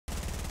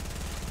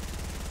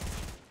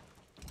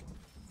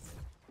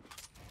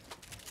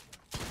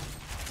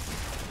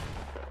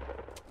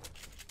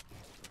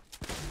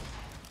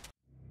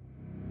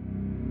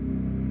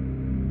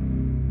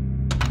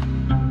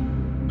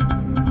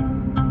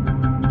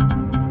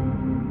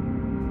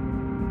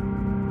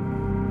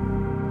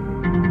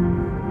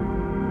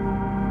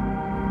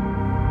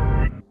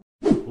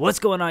What's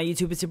going on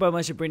YouTube? It's your boy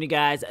Munch bringing you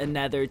guys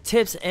another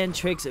tips and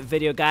tricks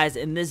video, guys.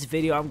 In this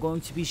video I'm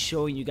going to be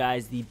showing you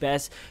guys the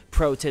best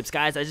pro tips,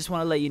 guys. I just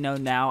want to let you know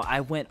now,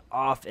 I went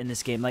off in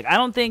this game. Like, I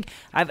don't think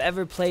I've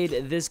ever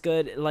played this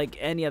good like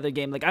any other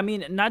game. Like, I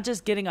mean, not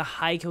just getting a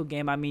high kill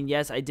game. I mean,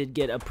 yes, I did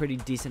get a pretty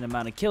decent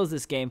amount of kills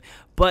this game,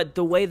 but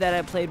the way that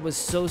I played was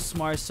so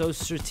smart, so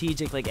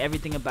strategic. Like,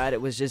 everything about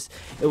it was just,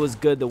 it was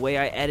good. The way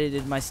I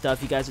edited my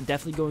stuff, you guys are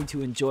definitely going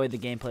to enjoy the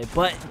gameplay.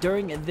 But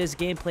during this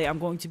gameplay, I'm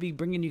going to be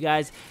bringing you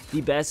guys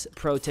the best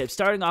pro tips.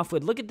 Starting off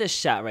with, look at this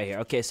shot right here.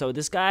 Okay, so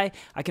this guy,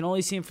 I can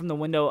only see him from the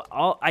window.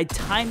 I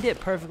timed it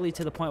perfectly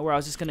to the point where I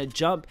was just gonna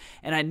jump,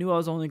 and I knew I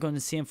was only going to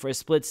see him for a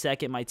split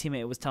second. My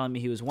teammate was telling me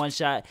he was one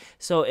shot,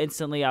 so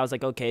instantly I was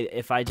like, okay,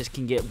 if I just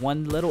can get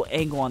one little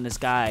angle on this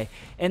guy,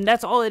 and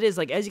that's all it is.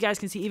 Like, as you guys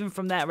can see, even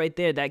from that right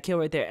there, that kill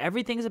right there,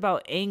 everything's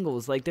about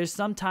angles. Like, there's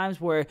some times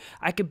where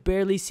I could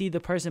barely see the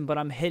person, but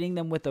I'm hitting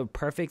them with a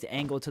perfect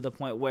angle to the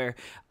point where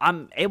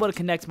I'm able to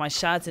connect my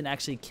shots and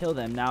actually kill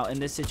them. Now, in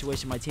this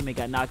situation, my teammate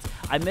got knocked.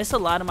 I miss a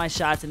lot of my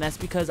shots, and that's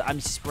because I'm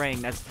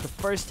spraying. That's the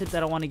first tip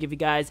that I want to give you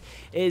guys,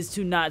 is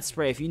to not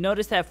spray. If you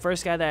notice that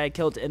first guy that I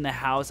killed in the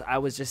house, I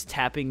was just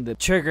tapping the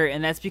trigger,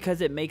 and that's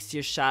because it makes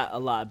your shot a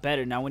lot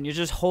better. Now, when you're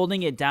just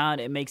holding it down,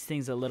 it makes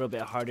things a little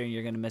bit harder, and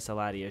you're going to miss a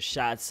lot of your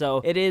shots.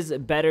 So it is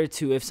better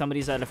to, if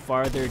somebody's at a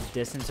farther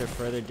distance or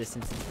further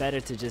distance, it's better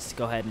to just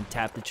go ahead and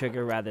tap the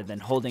trigger rather than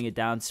holding it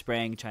down,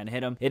 spraying, trying to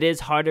hit him. It is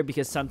harder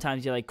because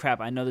sometimes you're like,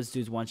 crap, I know this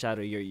dude's one shot,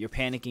 or you're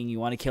panicking, you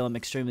want to kill him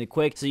extremely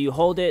quick, so you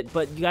hold it,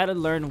 but you got to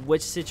learn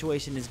which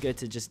situation is good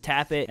to just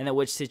tap it and then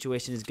which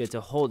situation is good to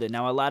hold it.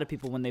 Now, a lot of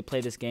people, when they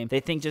play this game, they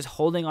think just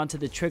holding onto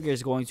the trigger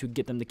is going to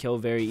get them to kill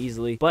very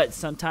easily, but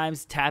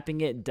sometimes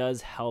tapping it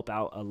does help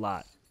out a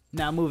lot.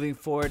 Now, moving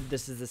forward,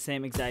 this is the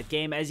same exact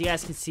game. As you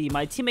guys can see,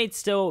 my teammate's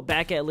still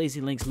back at Lazy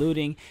Links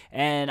looting,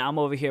 and I'm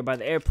over here by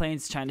the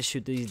airplanes trying to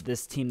shoot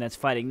this team that's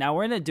fighting. Now,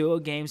 we're in a duo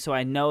game, so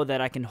I know that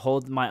I can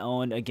hold my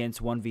own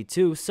against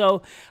 1v2.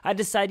 So I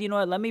decide, you know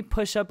what, let me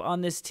push up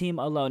on this team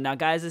alone. Now,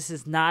 guys, this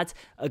is not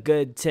a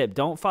good tip.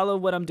 Don't follow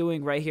what I'm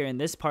doing right here in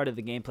this part of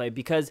the gameplay,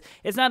 because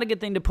it's not a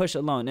good thing to push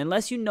alone.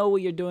 Unless you know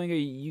what you're doing or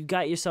you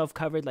got yourself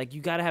covered, like,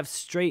 you got to have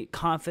straight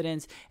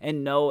confidence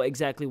and know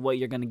exactly what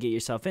you're going to get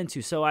yourself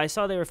into. So I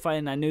saw they were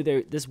fighting. I knew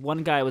this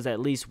one guy was at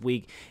least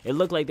weak. It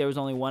looked like there was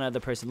only one other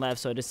person left,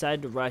 so I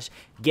decided to rush,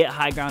 get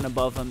high ground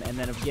above him, and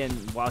then again,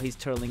 while he's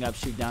turtling up,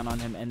 shoot down on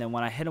him. And then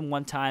when I hit him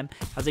one time,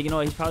 I was like, you know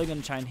what, he's probably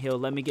going to try and heal.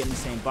 Let me get in the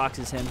same box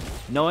as him.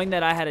 Knowing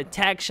that I had a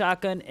tac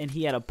shotgun and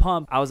he had a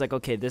pump, I was like,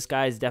 okay, this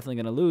guy is definitely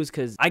going to lose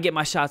because I get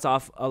my shots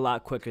off a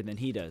lot quicker than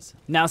he does.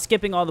 Now,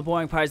 skipping all the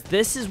boring parts,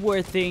 this is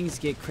where things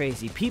get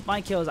crazy. Peep my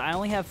kills. I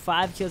only have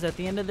 5 kills at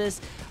the end of this.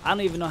 I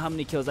don't even know how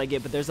many kills I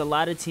get, but there's a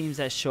lot of teams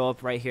that show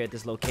up right here at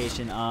this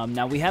location.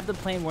 Now, we have the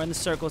plane, we're in the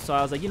circle, so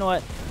I was like, you know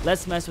what,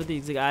 let's mess with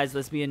these guys,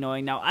 let's be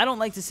annoying. Now, I don't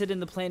like to sit in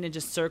the plane and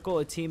just circle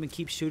a team and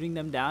keep shooting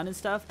them down and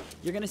stuff.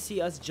 You're gonna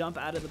see us jump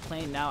out of the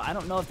plane. Now, I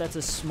don't know if that's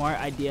a smart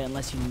idea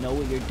unless you know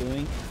what you're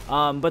doing,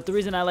 but the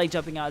reason I like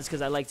jumping out is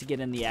because I like to get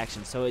in the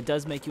action, so it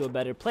does make you a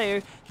better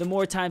player the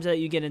more times that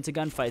you get into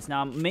gunfights.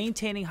 Now, I'm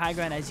maintaining high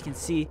ground, as you can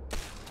see.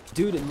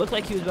 Dude, it looked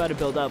like he was about to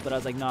build up, but I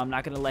was like, no, I'm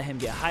not going to let him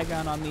get high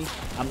ground on me.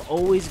 I'm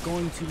always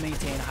going to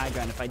maintain high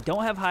ground. If I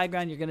don't have high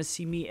ground, you're going to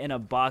see me in a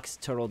box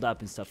turtled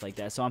up and stuff like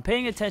that. So I'm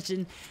paying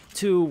attention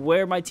to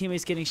where my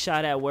teammates getting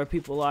shot at, where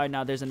people are.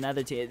 Now, there's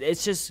another team.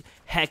 It's just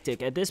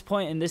hectic. At this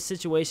point in this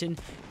situation,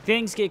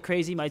 things get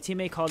crazy. My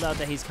teammate called out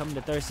that he's coming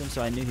to thirst him,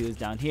 so I knew he was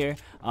down here.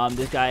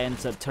 This guy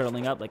ends up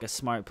turtling up like a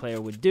smart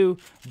player would do,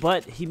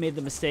 but he made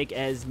the mistake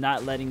as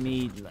not letting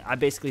me. I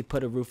basically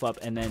put a roof up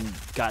and then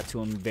got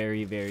to him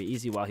very, very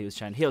easy while he was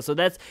trying to heal. So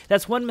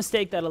that's one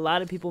mistake that a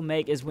lot of people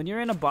make, is when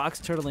you're in a box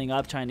turtling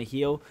up trying to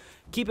heal,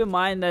 keep in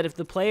mind that if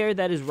the player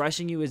that is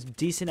rushing you is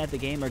decent at the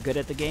game or good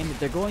at the game,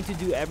 they're going to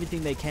do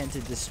everything they can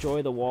to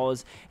destroy the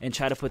walls and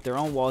try to put their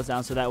own walls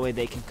down, so that way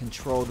they can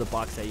control the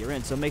box that you're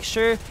in. So make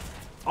sure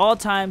all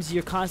times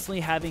you're constantly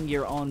having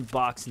your own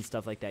box and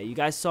stuff like that. You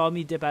guys saw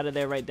me dip out of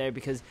there right there,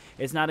 because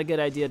it's not a good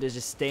idea to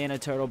just stay in a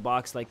turtle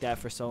box like that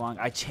for so long.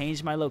 I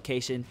changed my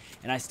location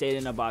and I stayed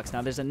in a box.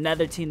 Now, there's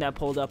another team that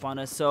pulled up on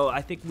us, so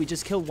I think we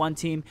just killed one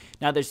team.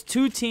 Now, there's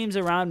 2 teams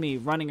around me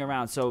running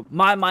around, so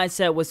my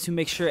mindset was to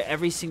make sure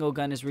every single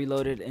gun is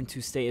reloaded and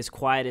to stay as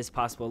quiet as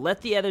possible. Let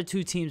the other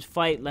 2 teams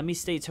fight. Let me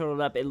stay turtled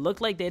up. It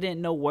looked like they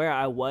didn't know where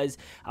I was.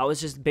 I was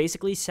just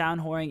basically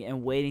sound whoring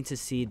and waiting to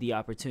see the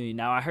opportunity.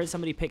 Now, I heard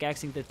somebody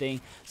pickaxing the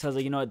thing, so I was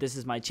like, you know what, this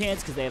is my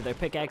chance, because they have their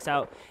pickaxe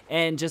out,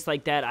 and just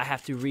like that, I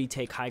have to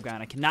retake high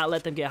ground. I cannot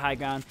let them get high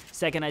ground.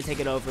 Second I take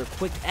it over,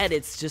 quick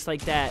edits just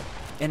like that,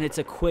 and it's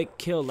a quick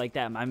kill like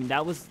that. I mean,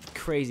 that was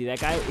crazy. That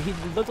guy, he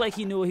looked like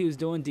he knew what he was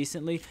doing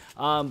decently,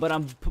 but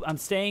I'm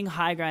staying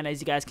high ground. As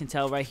you guys can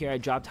tell right here, I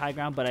dropped high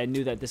ground, but I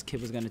knew that this kid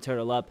was going to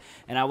turtle up,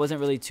 and I wasn't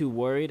really too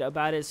worried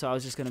about it, so I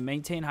was just going to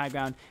maintain high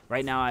ground.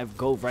 Right now, I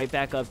go right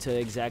back up to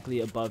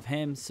exactly above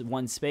him, so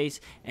 1 space,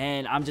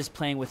 and I'm just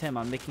playing with him.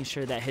 I'm making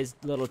sure that his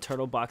little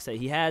turtle box that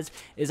he has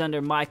is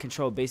under my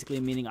control, basically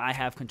meaning I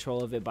have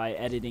control of it by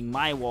editing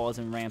my walls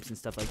and ramps and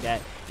stuff like that.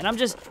 And I'm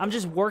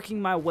just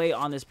working my way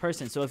on this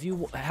person. So if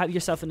you have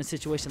yourself in a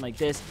situation like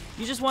this,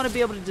 you just want to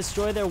be able to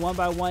destroy their one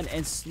by one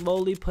and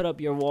slowly put up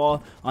your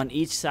wall on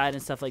each side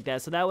and stuff like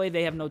that, so that way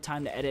they have no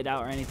time to edit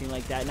out or anything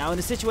like that. Now in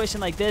a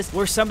situation like this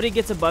where somebody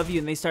gets above you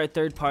and they start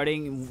third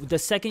partying, the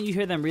second you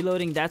hear them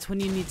reloading, that's when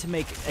you need to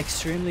make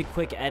extremely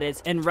quick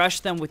edits and rush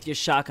them with your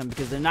shotgun,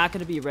 because they're not going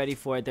to be ready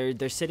for it.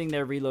 They're sitting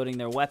there reloading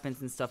their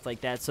weapons and stuff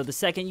like that. So the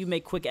second you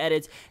make quick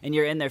edits and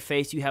you're in their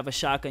face, you have a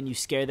shotgun, you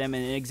scare them,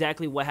 and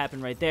exactly what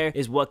happened right there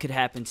is what could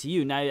happen to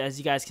you. Now as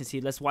you guys can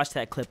see, let's watch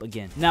that clip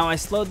again. Now I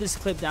slowed this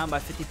clip down by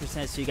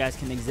 50% so you guys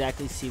can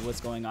exactly see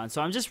what's going on.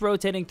 So I'm just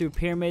rotating through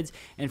pyramids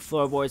and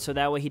floorboards so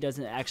that way he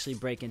doesn't actually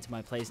break into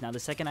my place. Now the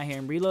second I hear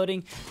him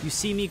reloading, you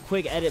see me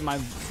quick edit my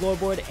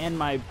floorboard and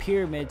my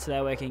pyramid so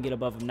that way I can get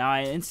above him. Now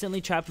I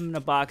instantly trap him in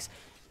a box,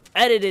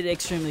 edit it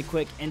extremely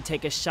quick, and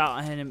take a shot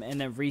on him and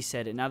then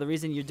reset it. Now the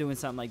reason you're doing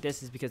something like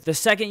this is because the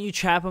second you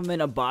trap him in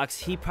a box,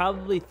 he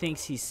probably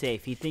thinks he's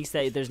safe. He thinks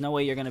that there's no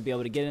way you're going to be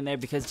able to get in there,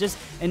 because just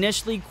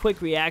initially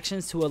quick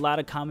reactions to a lot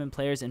of common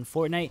players in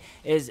Fortnite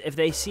is if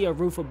they see a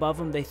roof above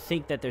them, they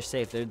think that they're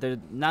safe. They're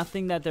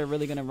nothing that they're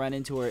really going to run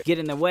into or get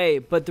in their way.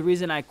 But the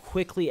reason I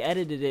quickly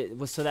edited it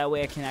was so that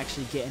way I can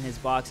actually get in his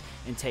box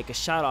and take a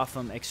shot off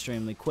him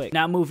extremely quick.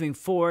 Now moving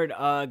forward,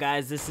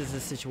 guys, this is a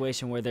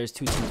situation where there's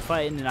two teams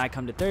fighting and I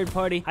come to third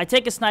party. I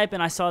take a snipe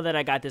and I saw that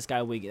I got this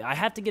guy weak. I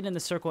have to get in the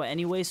circle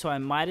anyway, so I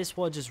might as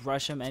well just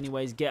rush him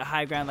anyways, get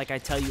high ground like I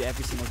tell you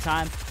every single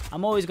time.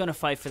 I'm always going to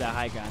fight for that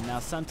high ground. Now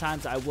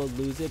sometimes I will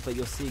lose it, but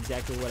you'll see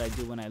exactly what I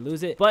do when I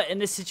lose it. But in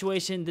this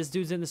situation, this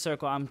dude's in the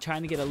circle. I'm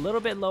trying to get a little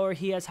bit lower.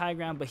 He has high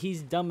ground, but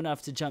he's dumb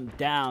enough to jump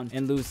down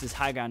and lose this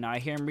high ground. Now I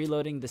hear him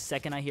reloading. The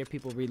second I hear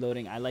people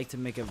reloading, I like to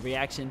make a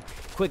reaction,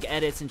 quick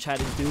edits, and try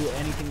to do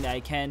anything that I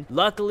can.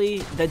 Luckily,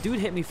 that dude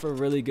hit me for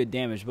really good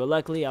damage, but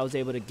luckily I was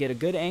able to get a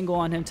good angle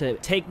on him to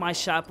take my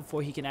shot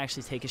before he can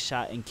actually take a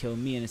shot and kill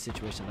me in a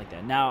situation like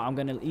that. Now I'm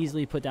gonna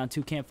easily put down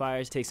 2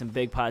 campfires, take some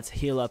big pots,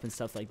 heal up and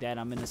stuff like that.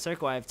 I'm in a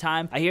circle, I have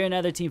time. I hear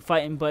another team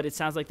fighting, but it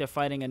sounds like they're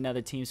fighting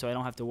another team, so I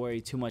don't have to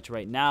worry too much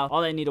right now.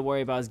 All I need to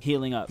worry about is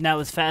healing up. Now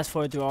let's fast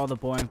forward through all the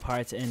boring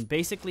parts, and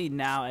basically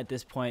now at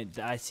this point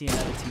I see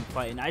another team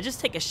fighting. I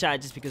just take a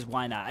shot just because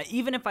why not?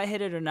 Even if I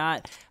hit it or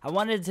not, I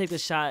wanted to take the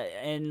shot,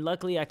 and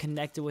luckily I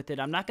connected with it.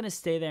 I'm not gonna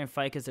stay there and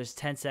fight because there's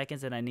 10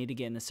 seconds and I need to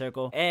get in the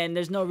circle, and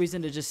there's no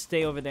reason to just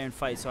stay over there and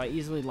fight, so I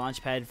easily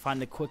launch pad,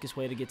 find the quickest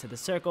way to get to the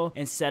circle,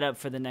 and set up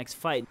for the next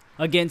fight.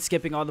 Again,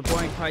 skipping all the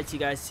boring parts, you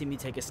guys see me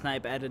take a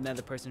snipe at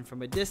another person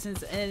from a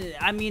distance, and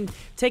I mean,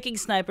 taking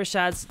sniper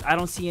shots, I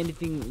don't see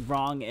anything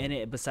wrong in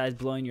it besides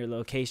blowing your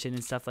location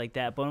and stuff like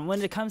that. But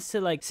when it comes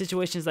to like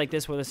situations like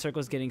this where the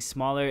circle's getting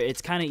smaller,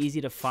 it's kind of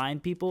easy to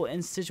find people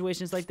in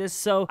situations like this,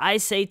 so I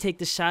say take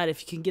the shot.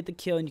 If you can get the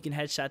kill and you can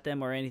headshot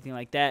them or anything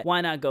like that,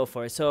 why not go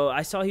for it? So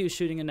I saw he was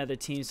shooting another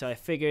team, so I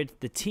figured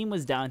the team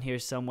was down here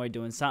somewhere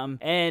doing something,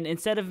 and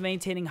instead of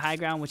maintaining high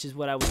ground, which is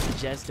what I would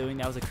suggest doing,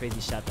 that was a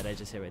crazy shot that I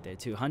just hit right there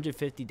too.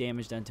 150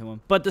 damage done to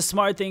him. But the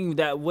smart thing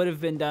that would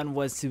have been done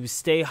was to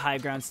stay high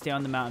ground, stay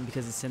on the mountain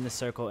because it's in the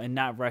circle, and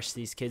not rush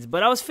these kids.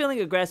 But I was feeling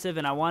aggressive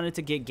and I wanted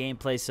to get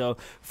gameplay, so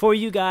for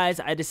you guys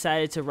I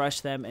decided to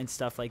rush them and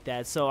stuff like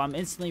that. So I'm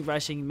instantly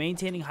rushing,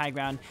 maintaining high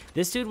ground.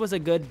 This dude was a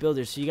good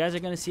builder, so you guys are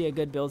going to see a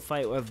good build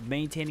fight of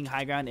maintaining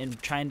high ground and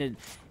trying to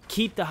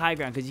keep the high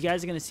ground, because you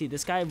guys are going to see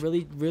this guy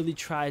really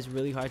tries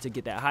really hard to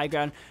get that high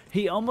ground.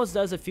 He almost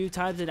does a few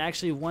times, and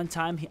actually one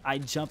time I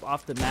jump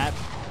off the map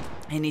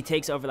and he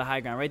takes over the high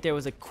ground. Right there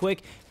was a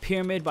quick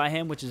pyramid by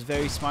him, which is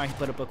very smart. He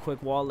put up a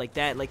quick wall like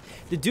that. Like,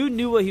 the dude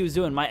knew what he was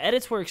doing. My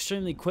edits were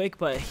extremely quick,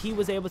 but he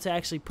was able to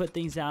actually put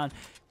things down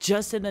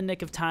just in the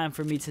nick of time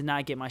for me to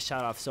not get my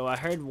shot off. So I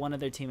heard one of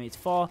their teammates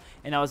fall,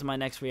 and that was my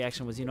next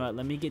reaction was, you know what,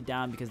 let me get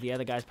down because the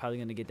other guy's probably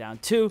going to get down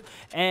too,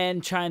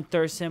 and try and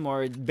thirst him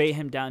or bait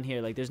him down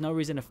here. Like, there's no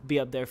reason to be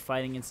up there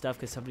fighting and stuff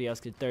because somebody else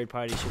could third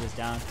party shoot us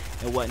down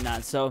and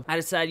whatnot. So I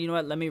decided, you know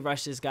what, let me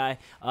rush this guy.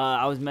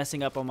 I was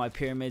messing up on my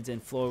pyramids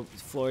and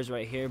floors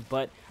right here,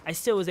 but I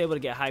still was able to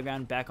get high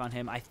ground back on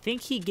him. I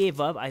think he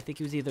gave up. I think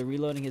he was either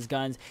reloading his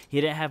guns, he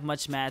didn't have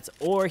much mats,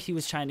 or he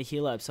was trying to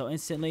heal up. So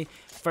instantly,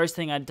 first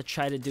thing I had to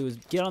try to do is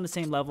get on the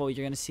same level.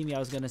 You're going to see me, I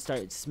was going to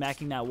start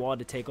smacking that wall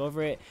to take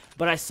over it,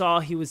 but I saw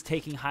he was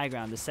taking high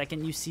ground. The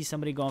second you see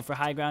somebody going for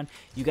high ground,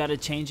 you got to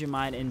change your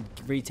mind and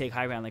retake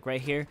high ground. Like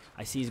right here,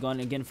 I see he's going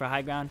again for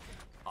high ground.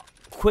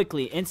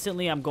 Quickly,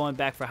 instantly, I'm going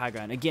back for high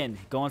ground. Again,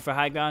 going for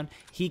high ground.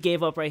 He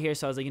gave up right here,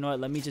 so I was like, you know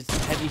what, let me just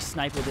heavy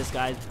sniper this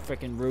guy's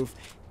freaking roof,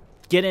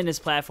 get in his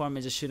platform,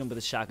 and just shoot him with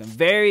a shotgun.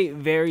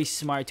 Very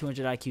smart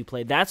 200 IQ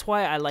play. That's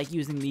why I like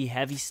using the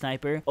heavy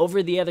sniper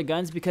over the other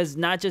guns, because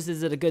not just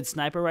is it a good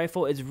sniper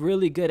rifle, it's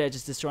really good at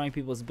just destroying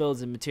people's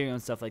builds and material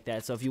and stuff like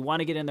that. So if you want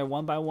to get in there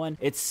one by one,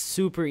 it's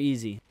super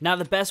easy. Now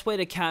the best way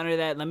to counter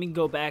that, let me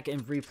go back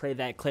and replay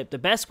that clip. The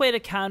best way to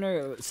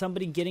counter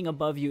somebody getting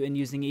above you and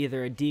using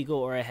either a deagle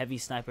or a heavy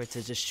sniper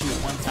to just shoot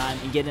one time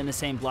and get in the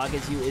same block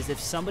as you is, if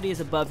somebody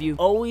is above you,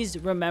 always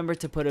remember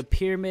to put a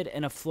pyramid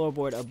and a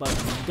floorboard above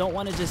you. You don't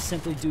want to just simply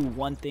simply do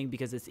one thing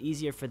because it's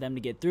easier for them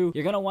to get through.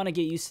 You're going to want to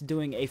get used to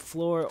doing a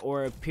floor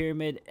or a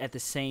pyramid at the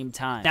same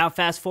time. Now,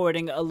 fast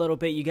forwarding a little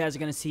bit, you guys are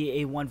going to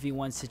see a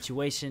 1v1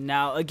 situation.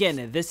 Now,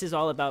 again, this is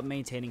all about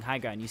maintaining high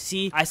ground. You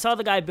see, I saw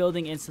the guy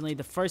building instantly.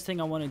 The first thing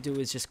I want to do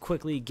is just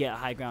quickly get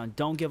high ground.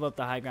 Don't give up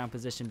the high ground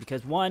position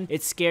because, one,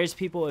 it scares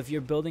people. If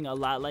you're building a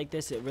lot like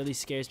this, it really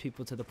scares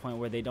people to the point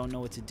where they don't know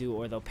what to do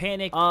or they'll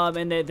panic.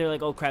 And they're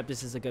like, oh crap,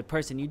 this is a good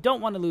person. You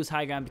don't want to lose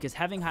high ground because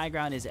having high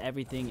ground is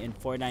everything in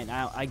Fortnite.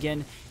 Now,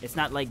 again, it's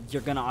not like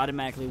you're going to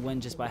automatically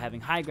win just by having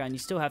high ground. You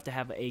still have to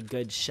have a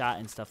good shot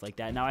and stuff like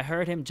that. Now, I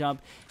heard him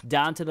jump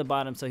down to the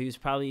bottom, so he was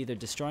probably either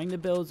destroying the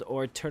builds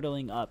or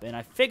turtling up. And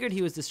I figured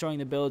he was destroying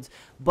the builds,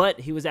 but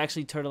he was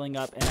actually turtling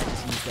up, and I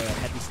just used the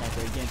heavy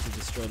sniper again to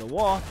destroy the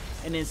wall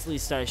and instantly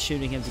started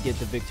shooting him to get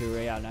the victory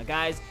royale. Now,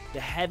 guys, the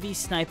heavy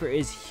sniper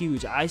is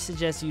huge. I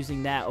suggest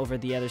using that over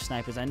the other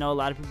snipers. I know a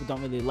lot of people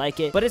don't really like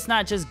it, but it's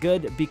not just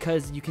good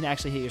because you can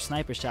actually hit your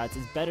sniper shots.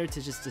 It's better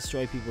to just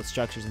destroy people's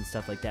structures and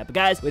stuff like that. But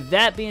guys, with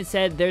that being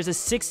said, there's a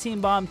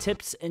 16 bomb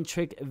tips and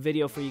trick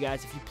video for you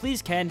guys. If you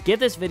please can, give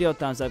this video a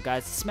thumbs up,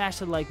 guys. Smash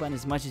the like button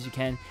as much as you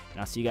can, and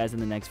I'll see you guys in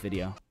the next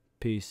video.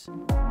 Peace.